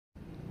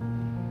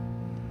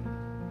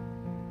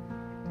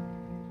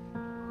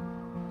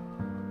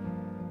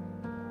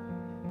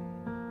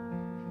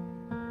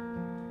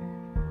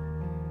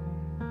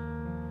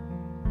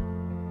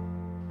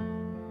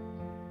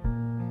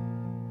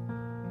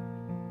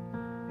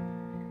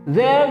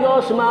There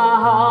goes my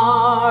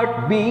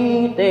heart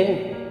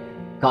beating,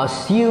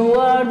 'cause you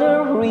are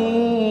the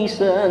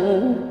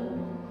reason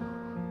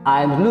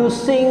I'm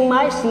losing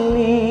my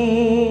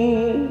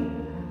sleep.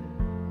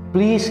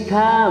 Please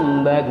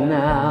come back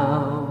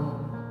now.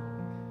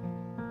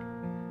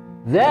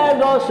 There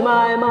goes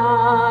my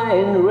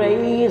mind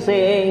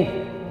racing,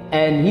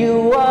 and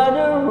you are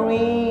the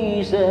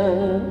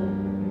reason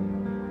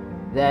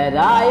that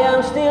I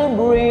am still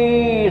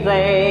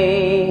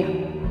breathing.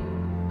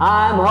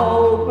 I'm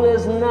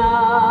hopeless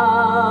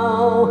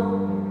now.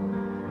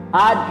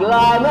 I'd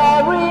climb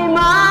every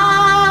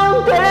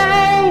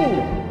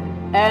mountain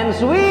and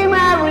swim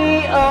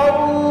every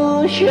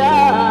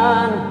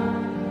ocean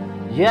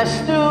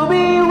just to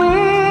be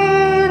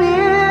with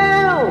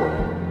you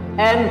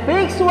and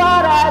fix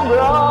what I've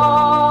broken.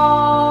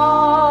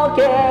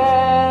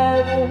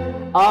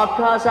 Oh,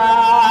 'cause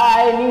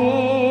I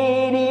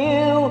need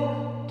you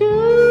to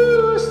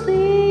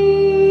see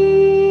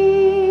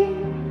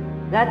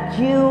that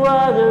you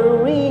are the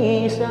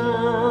reason.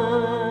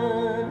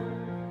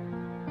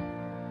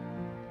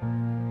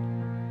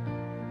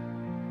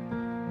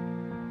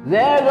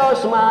 There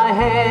goes my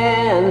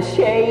hand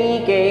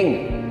shaking,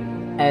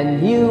 and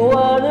you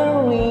are the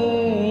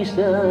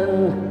reason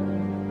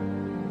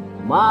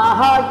my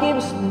heart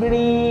keeps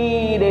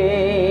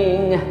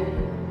bleeding.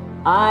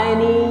 I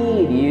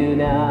need you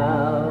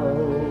now.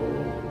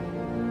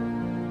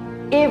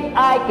 If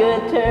I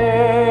could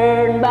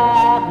turn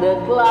back the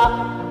clock,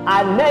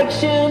 I'd make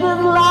sure that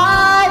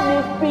life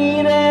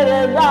defeated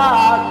the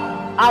dark.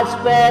 I'd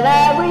spend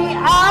every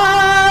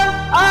hour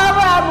of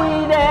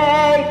every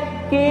day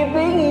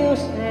keeping you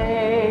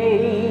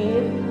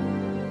safe,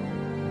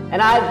 and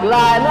I'd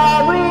climb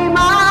every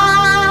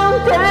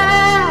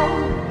mountain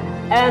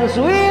and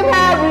swim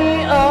every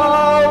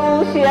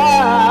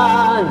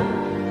ocean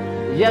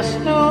just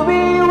to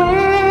be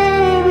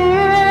with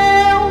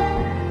you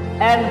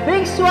and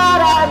fix what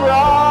I've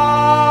broken.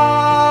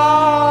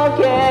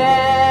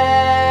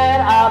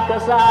 Oh,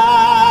 'cause I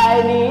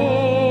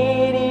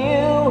need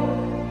you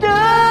to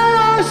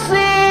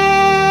see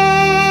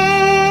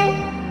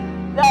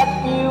that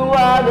you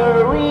are the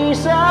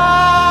reason.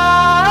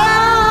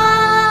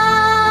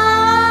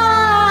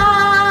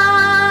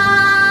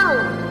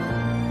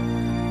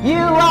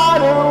 You are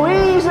the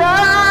reason.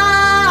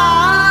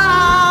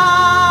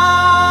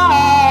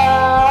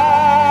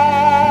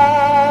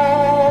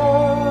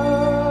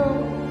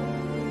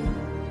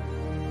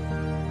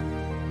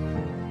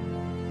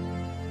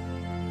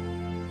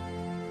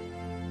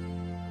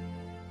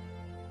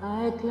 I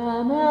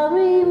climb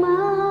every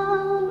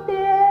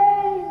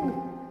mountain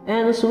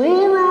and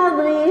swim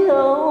every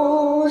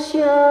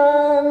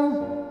ocean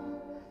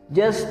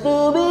just to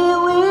be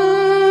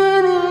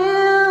with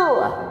you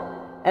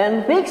and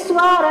fix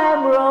what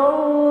I've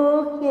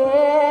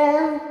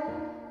broken.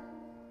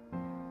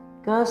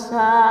 'Cause I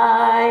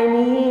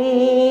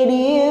need